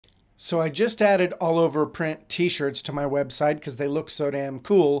So I just added all over print t-shirts to my website because they look so damn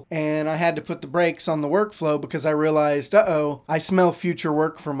cool. And I had to put the brakes on the workflow because I realized, uh-oh, I smell future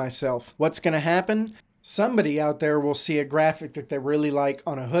work for myself. What's going to happen? Somebody out there will see a graphic that they really like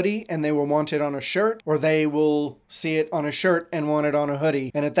on a hoodie and they will want it on a shirt, or they will see it on a shirt and want it on a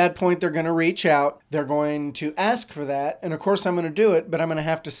hoodie. And at that point, they're going to reach out. They're going to ask for that. And of course, I'm going to do it, but I'm going to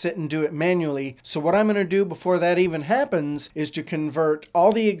have to sit and do it manually. So what I'm going to do before that even happens is to convert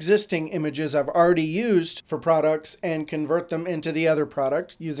all the existing images I've already used for products and convert them into the other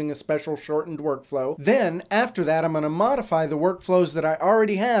product using a special shortened workflow. Then after that, I'm going to modify the workflows that I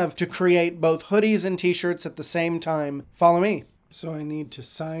already have to create both hoodies and t-shirts at the same time. Follow me. So I need to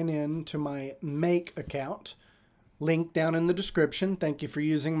sign in to my Make account. Link down in the description. Thank you for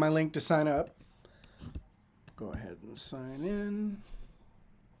using my link to sign up. Go ahead and sign in.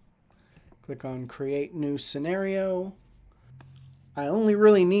 Click on Create New Scenario. I only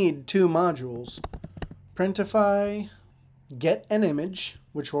really need 2 modules. Printify, Get an Image,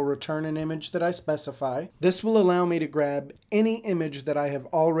 which will return an image that I specify. This will allow me to grab any image that I have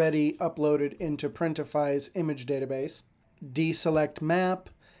already uploaded into Printify's image database. Deselect Map,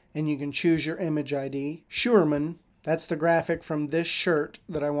 and you can choose your image ID. Schuerman, that's the graphic from this shirt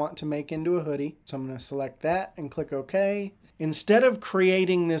that I want to make into a hoodie. So I'm going to select that and click OK. Instead of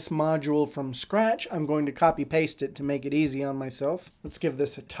creating this module from scratch, I'm going to copy paste it to make it easy on myself. Let's give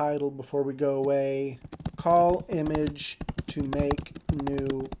this a title before we go away. Call image to make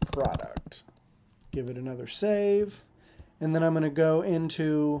new product. Give it another save. And then I'm going to go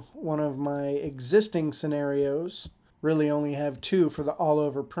into one of my existing scenarios. Really only have 2 for the all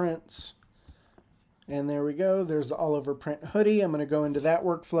over prints. And there we go. There's the all over print hoodie. I'm going to go into that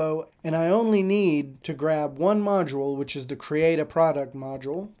workflow. And I only need to grab one module, which is the create a product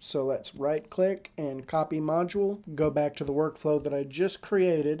module. So let's right click and copy module. Go back to the workflow that I just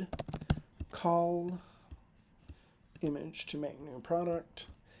created. Call image to make new product.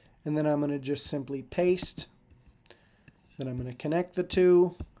 And then I'm going to just simply paste. Then I'm going to connect the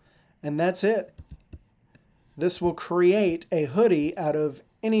 2. And that's it. This will create a hoodie out of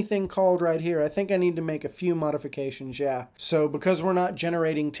anything called right here. I think I need to make a few modifications, yeah. So because we're not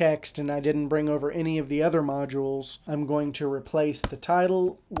generating text and I didn't bring over any of the other modules, I'm going to replace the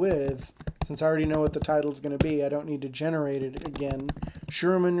title with, since I already know what the title is going to be, I don't need to generate it again,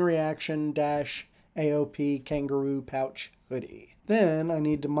 Schuerman Reaction dash AOP Kangaroo Pouch Hoodie. Then I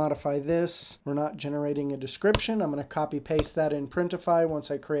need to modify this. We're not generating a description. I'm going to copy paste that in Printify once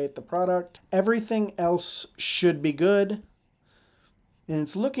I create the product. Everything else should be good. And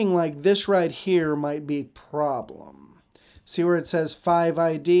it's looking like this right here might be a problem. See where it says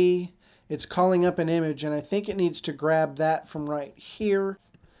 5ID? It's calling up an image, and I think it needs to grab that from right here.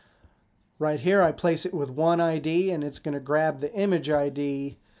 Right here, I place it with 1 ID, and it's going to grab the image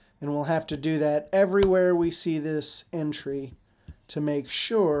ID, and we'll have to do that everywhere we see this entry to make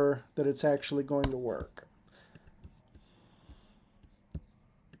sure that it's actually going to work.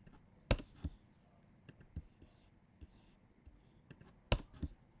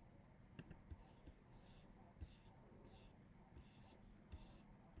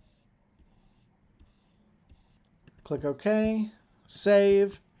 Click OK,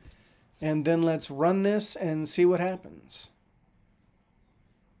 save, and then let's run this and see what happens.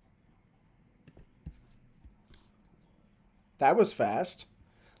 That was fast.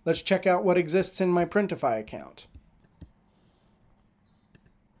 Let's check out what exists in my Printify account.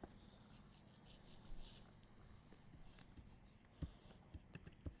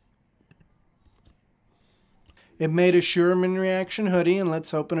 It made a Schuerman Reaction hoodie, and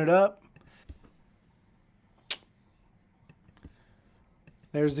let's open it up.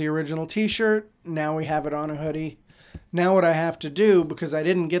 There's the original t-shirt. Now we have it on a hoodie. Now what I have to do, because I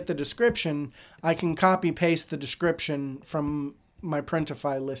didn't get the description, I can copy paste the description from my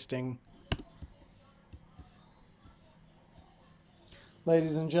Printify listing.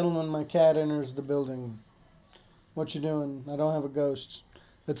 Ladies and gentlemen, my cat enters the building. What you doing? I don't have a ghost.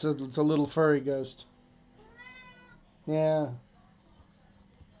 It's a little furry ghost. Yeah.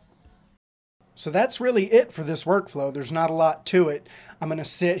 So that's really it for this workflow. There's not a lot to it. I'm going to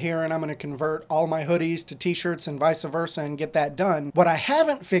sit here and I'm going to convert all my hoodies to t-shirts and vice versa and get that done. What I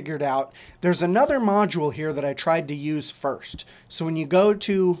haven't figured out, there's another module here that I tried to use first. So when you go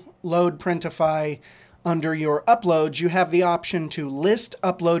to load Printify, under your uploads, you have the option to list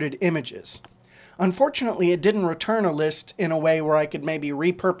uploaded images. Unfortunately, it didn't return a list in a way where I could maybe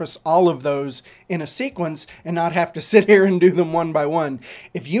repurpose all of those in a sequence and not have to sit here and do them one by one.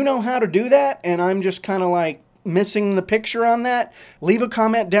 If you know how to do that, and I'm just kind of like missing the picture on that, leave a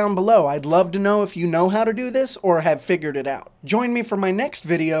comment down below. I'd love to know if you know how to do this or have figured it out. Join me for my next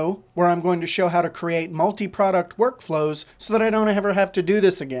video where I'm going to show how to create multi-product workflows so that I don't ever have to do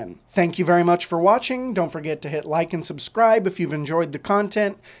this again. Thank you very much for watching. Don't forget to hit like and subscribe if you've enjoyed the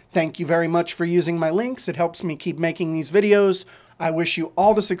content. Thank you very much for using my links. It helps me keep making these videos. I wish you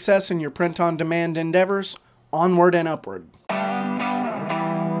all the success in your print-on-demand endeavors. Onward and upward.